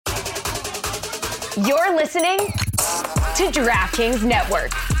You're listening to DraftKings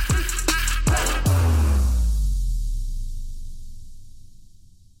Network.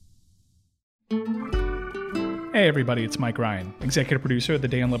 Hey everybody, it's Mike Ryan, executive producer of The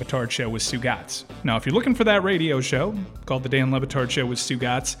Dan Le Batard Show with Stugotz. Now, if you're looking for that radio show called The Dan Le Batard Show with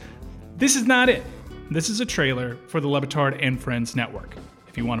Stugotz, this is not it. This is a trailer for the Le Batard and Friends Network.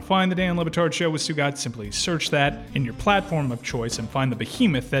 If you want to find The Dan Le Batard Show with Stugotz, simply search that in your platform of choice and find the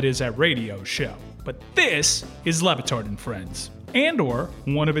behemoth that is that radio show. But this is Le Batard and Friends, and or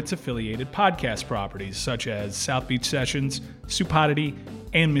one of its affiliated podcast properties, such as South Beach Sessions, Supodity,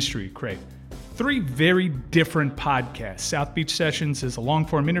 and Mystery Crate. Three very different podcasts. South Beach Sessions is a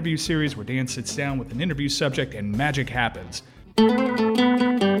long-form interview series where Dan sits down with an interview subject and magic happens.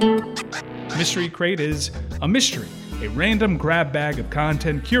 Mystery Crate is a mystery, a random grab bag of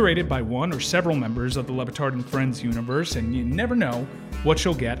content curated by one or several members of the Le Batard and Friends universe, and you never know what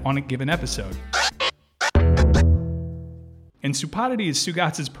you'll get on a given episode. And Supodity is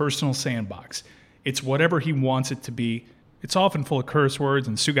Stugotz's personal sandbox. It's whatever he wants it to be. It's often full of curse words,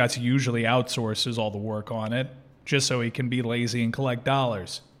 and Stugotz usually outsources all the work on it, just so he can be lazy and collect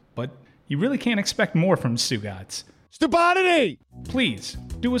dollars. But you really can't expect more from Stugotz. Stupidity! Please,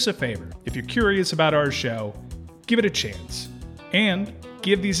 do us a favor. If you're curious about our show, give it a chance. And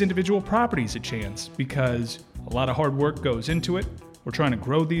give these individual properties a chance, because a lot of hard work goes into it. We're trying to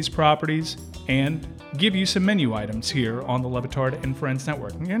grow these properties and give you some menu items here on the Le Batard and Friends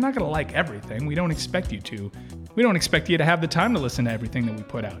Network. You're not going to like everything. We don't expect you to. We don't expect you to have the time to listen to everything that we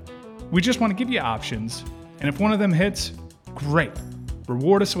put out. We just want to give you options, and if one of them hits, great.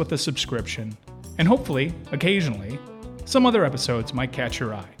 Reward us with a subscription, and hopefully, occasionally, some other episodes might catch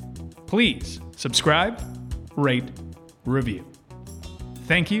your eye. Please subscribe, rate, review.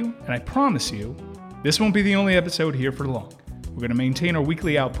 Thank you, and I promise you, this won't be the only episode here for long. We're going to maintain our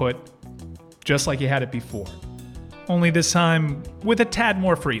weekly output just like you had it before. Only this time with a tad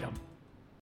more freedom.